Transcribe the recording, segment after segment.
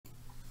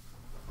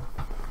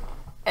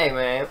Hey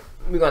man,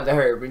 we got to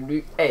hurry,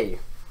 but hey,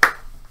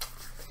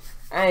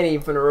 I ain't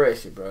even finna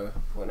rush it, bro.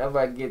 Whenever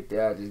I get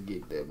there, I just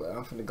get there. But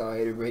I'm finna go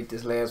ahead and rate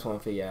this last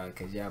one for y'all,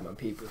 cause y'all my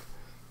people.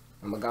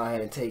 I'm gonna go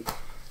ahead and take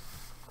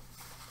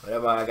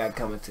whatever I got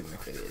coming to me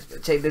for this.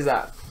 But check this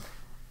out.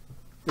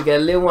 We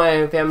got Lil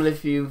Wayne, Family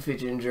Feud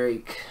featuring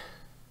Drake.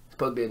 It's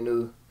supposed to be a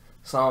new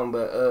song,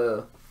 but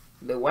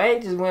Lil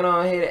Wayne just went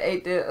on ahead and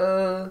ate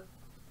that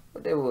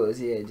what that was?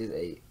 Yeah, just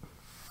ate.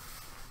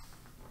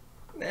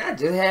 Man, I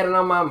just had it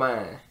on my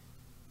mind.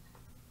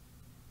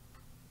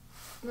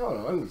 Hold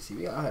on, let me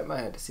see. I might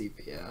have to see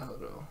for y'all.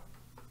 Hold on.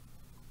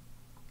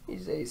 He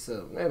say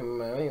something. Never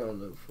mind, I ain't gonna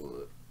look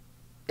for it.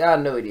 Y'all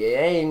know it, yeah.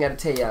 I ain't even gotta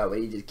tell y'all what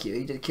he just killed.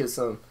 He just killed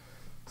some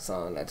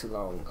song not too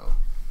long ago.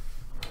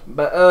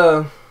 But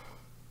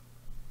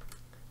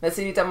let's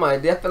see what you talking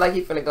about. I feel like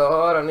he finna go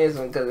hard on this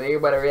one because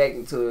everybody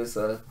reacting to it,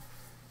 so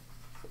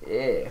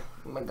yeah.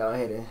 I'm gonna go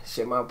ahead and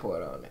share my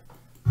part on it.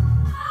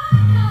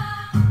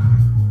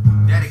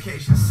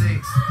 Dedication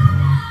 6,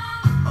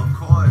 of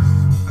course.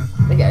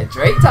 They got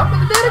Drake talking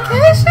about the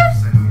dedication?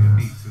 Sending me the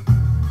beat too.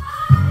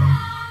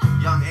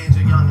 Young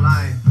angel, young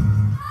lion.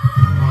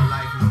 More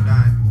life, no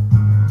dying.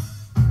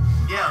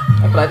 Yeah.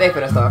 I feel like they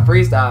finna start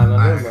freestyling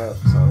on this map.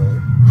 So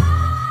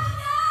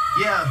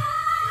yeah.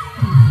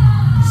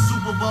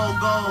 Super Bowl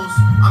goals.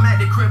 I'm at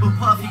the crib with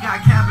Puff. He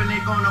got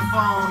Kaepernick on the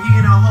phone. He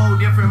in a whole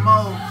different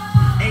mode.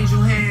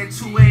 Angel head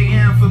 2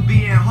 a.m. for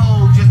being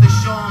whole. Just to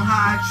show him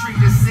how I treat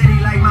the city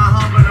like my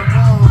humble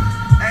abode.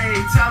 Hey,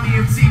 tell me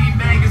if TD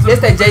Bank is this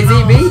that Jay-Z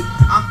beat?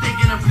 I'm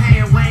thinking of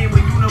paying Wayne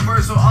with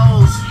universal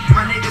O's.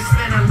 My niggas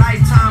spend a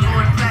lifetime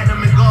on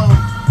platinum and gold.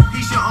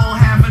 He should own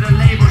half of the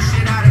label,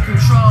 shit out of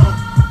control.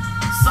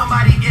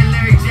 Somebody get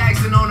Larry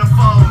Jackson on the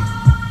phone.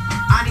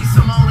 I need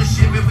some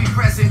ownership if we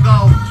press and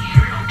go.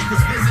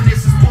 Cause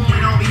business is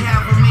booming on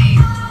behalf of me.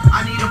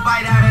 I need a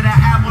bite out of the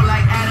apple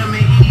like Adam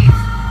and Eve.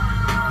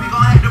 We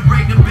gon' have to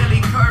break the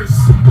Billy curse.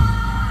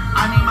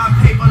 I need my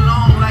paper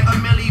long like a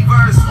Millie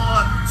verse, or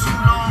too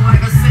long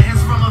like a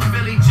sentence from a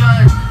Philly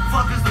judge.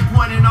 Fuck is the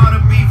point in all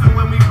the beefing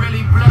when we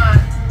really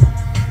blood?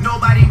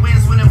 Nobody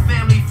wins when a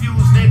family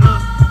feuds,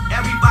 nigga.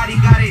 Everybody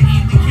gotta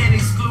eat, we can't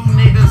exclude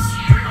niggas.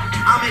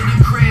 I'm in the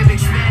crib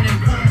expanding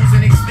pools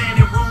and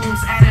expanding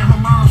rooms, adding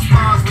hammam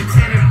spas with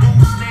tenant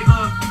booths, nigga.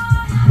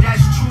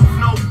 That's truth,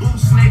 no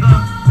boost, nigga.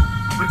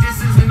 But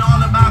this isn't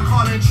all about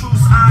calling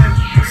truce. I'm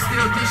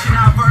still dishing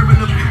out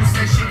verbal abuse.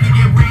 That shit can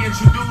get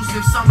reintroduced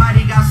if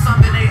somebody got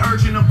something they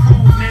urgent to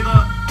prove,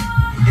 nigga.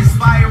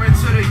 Inspiring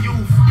to the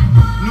youth.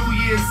 New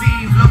Year's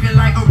Eve looking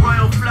like a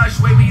royal flush.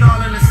 Way we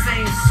all in the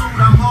same suit.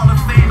 I'm Hall of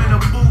Fame in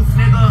the booth,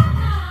 nigga.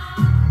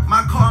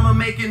 My karma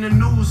making the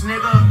news,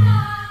 nigga.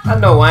 I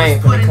know I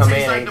ain't finna come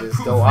in and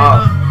just go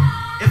off.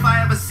 If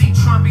I ever see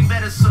Trump, he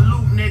better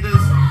salute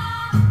niggas.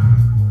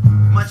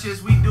 Much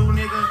as we do,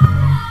 nigga.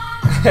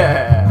 For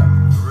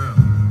real.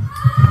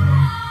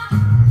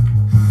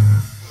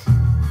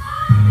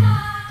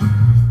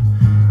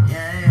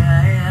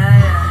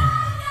 Yeah.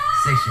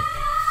 Say shit.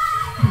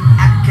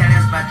 I can care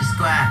less about the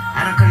squad.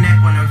 I don't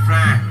connect when I'm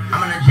flying. I'm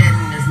on a jet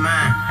in this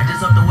mind. I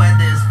just hope the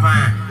weather is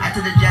fine. I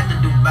took the jet to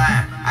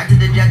Dubai. I took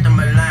the jet to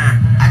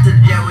Milan. I took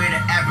the jet way to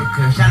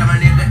Africa. Shout out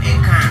my nigga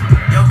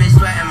Akon. Yo bitch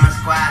sweating my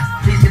squad.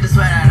 Please get the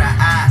sweat out of the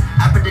eye.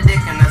 I put the dick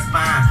in the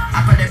spine.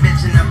 I put that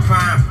bitch in the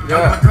prime.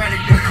 Don't give my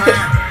credit to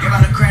climb. Give all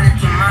the credit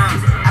to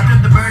moms. I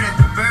flipped the bird at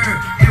the bird.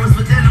 It was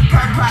within the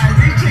pie.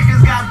 These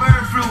chickens got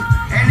bird flu.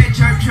 And they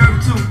chirp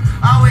too.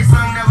 Always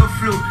sung, never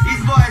flew.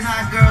 These boys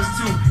hot girls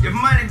too. If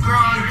money grow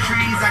on the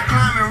trees, I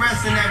climb and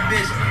rest in that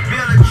bitch.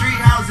 Build a tree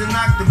house and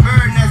knock the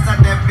bird nest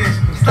out that bitch.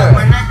 Stuck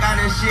my neck out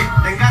that shit,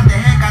 then got the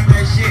heck out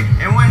that shit.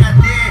 And when I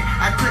did,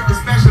 I took the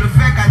special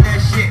effect out that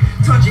shit.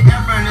 Told you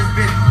F on this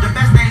bitch, the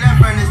best thing left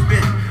on this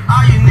bitch.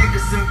 All you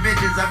niggas some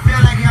bitches, I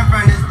feel like F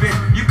on this bitch.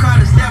 You call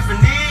it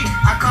Stephanie,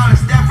 I call it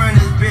Steph on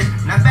this bitch.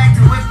 Now back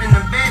to whipping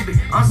the baby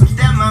on some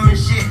stepmama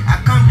shit. I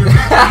come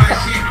direct on my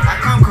shit, I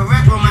come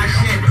correct on my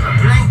shit. A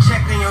blank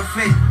check on your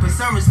face, put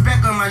some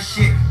respect on my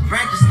shit.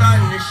 Branches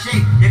starting to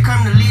shake, here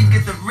come the leaves,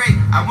 get the rake.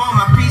 I want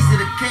my piece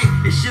of the cake,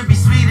 it should be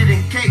sweeter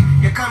than cake.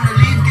 Here come the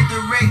leaves, get the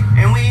rake,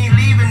 and we ain't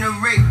leaving the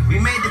rake. We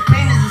made the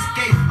cleaners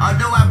escape,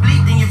 although I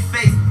bleed in your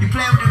face. You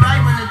play with the right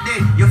one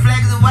today, your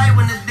flags are white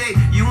one today.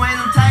 You ain't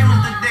them tight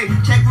ones today,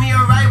 check me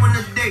alright one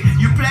today.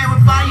 You play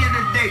with fire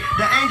today,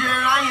 the angel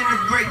and lion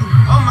the great.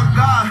 Oh my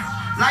God,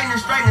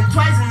 lightning striking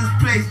twice in this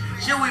place.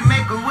 Should we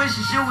make a wish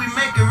or should we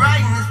make it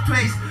right in this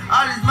place?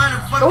 All this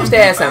motherfuckers. I wish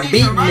they had some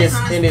beatness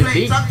in this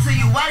beat. Talk to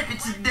your wife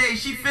today,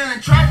 she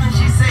feeling trifling,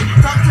 she say.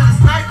 Talk to the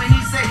sniper, he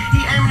say,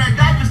 he aiming at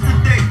diapers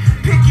today.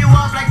 Pick you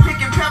up like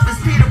picking peppers,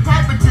 Peter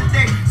Piper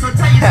today. So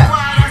tell your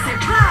squad, I say,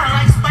 pow,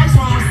 like Spice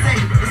One would say.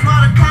 It's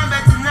Mortal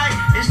Kombat tonight,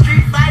 it's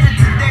Street Fighter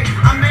today.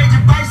 I'm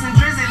Major Bison,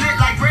 Drizzy lit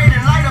like Raid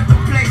and light up the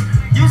place.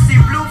 You see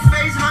blue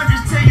face,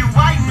 hundreds till you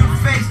white in the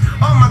face.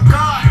 Oh my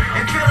God,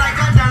 it feel like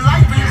I done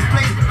life in this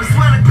place. But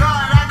swear to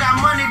God, I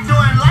got money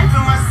doing life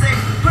in my safe.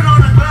 Put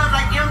on a glove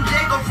like MJ,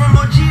 go from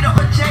OG to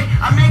OJ.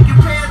 I make you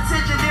pay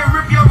attention, then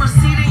rip your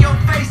receipt in your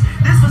face.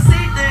 This was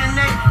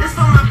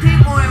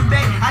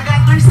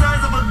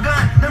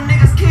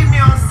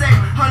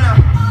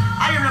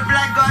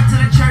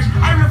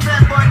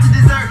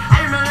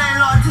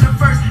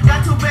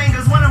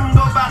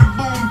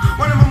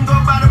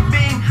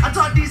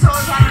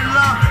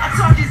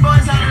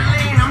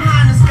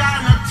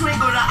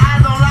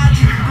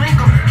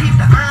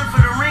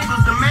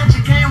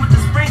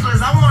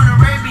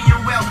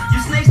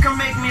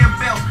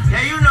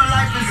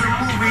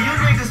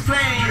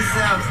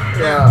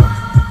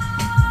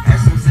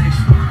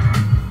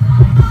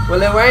When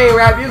Lil Wayne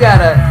rap, you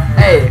gotta,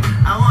 hey.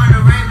 I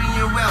wanna rape in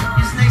your wealth.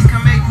 You snakes can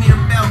make me a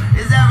belt.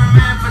 Is every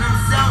man for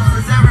themselves?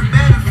 Is every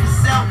baby for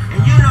self? And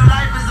you know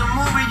life is a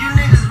movie. You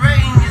niggas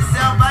rating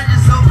yourself. I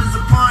just hope it's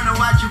a porn to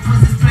watch you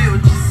pussies play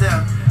with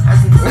yourself.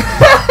 That's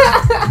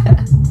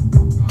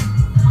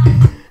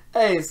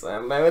Hey,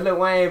 son, man, with Lil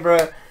Wayne,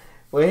 bro,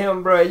 with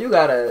him, bro, you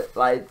gotta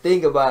like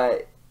think about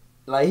it.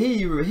 Like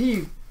he,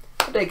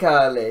 what they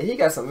call it? He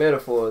got some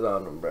metaphors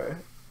on him, bro.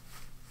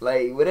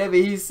 Like whatever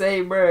he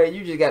say, bro,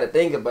 you just gotta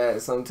think about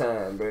it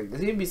sometime, bro. Cause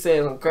he be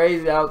saying some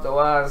crazy out the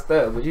wild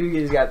stuff, but you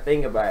just gotta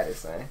think about it,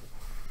 son.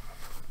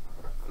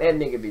 That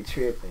nigga be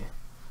tripping.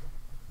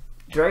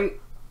 Drake,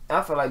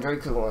 I feel like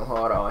Drake could have went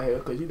harder on here,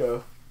 cause you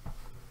know,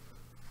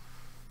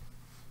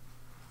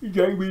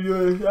 Drake be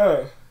doing his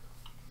thing.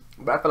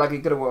 But I feel like he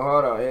could have went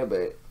harder on here,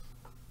 but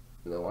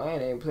Lil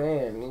Wayne ain't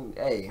playing. I mean,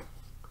 hey,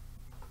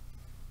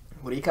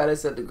 would he call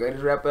himself the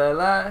greatest rapper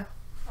alive?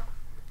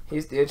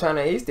 He's still trying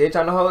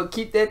to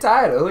keep that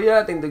title. Who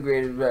y'all think the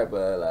greatest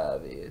rapper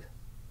alive is?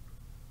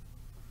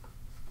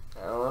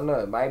 I don't know.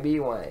 It might be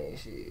Wayne,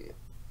 shit.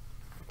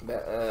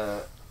 But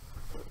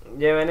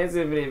yeah, man, this is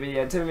a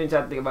video. Tell me what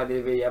y'all think about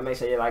this video. Make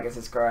sure you like and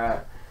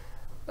subscribe.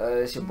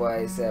 It's your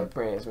boy A$AP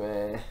Prince,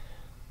 man.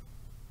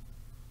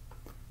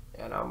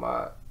 And I'm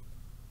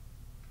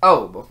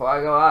oh, before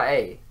I go out,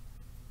 hey,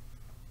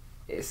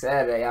 it's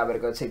Saturday. Y'all better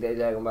go check that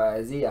Dragon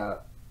Ball Z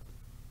out.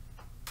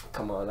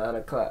 Come on, 9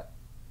 o'clock.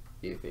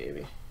 You feel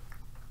me?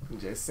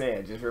 Just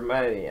saying, just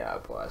reminding y'all,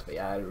 boys, but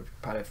y'all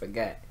probably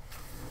forgot.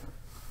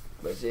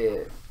 But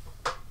yeah.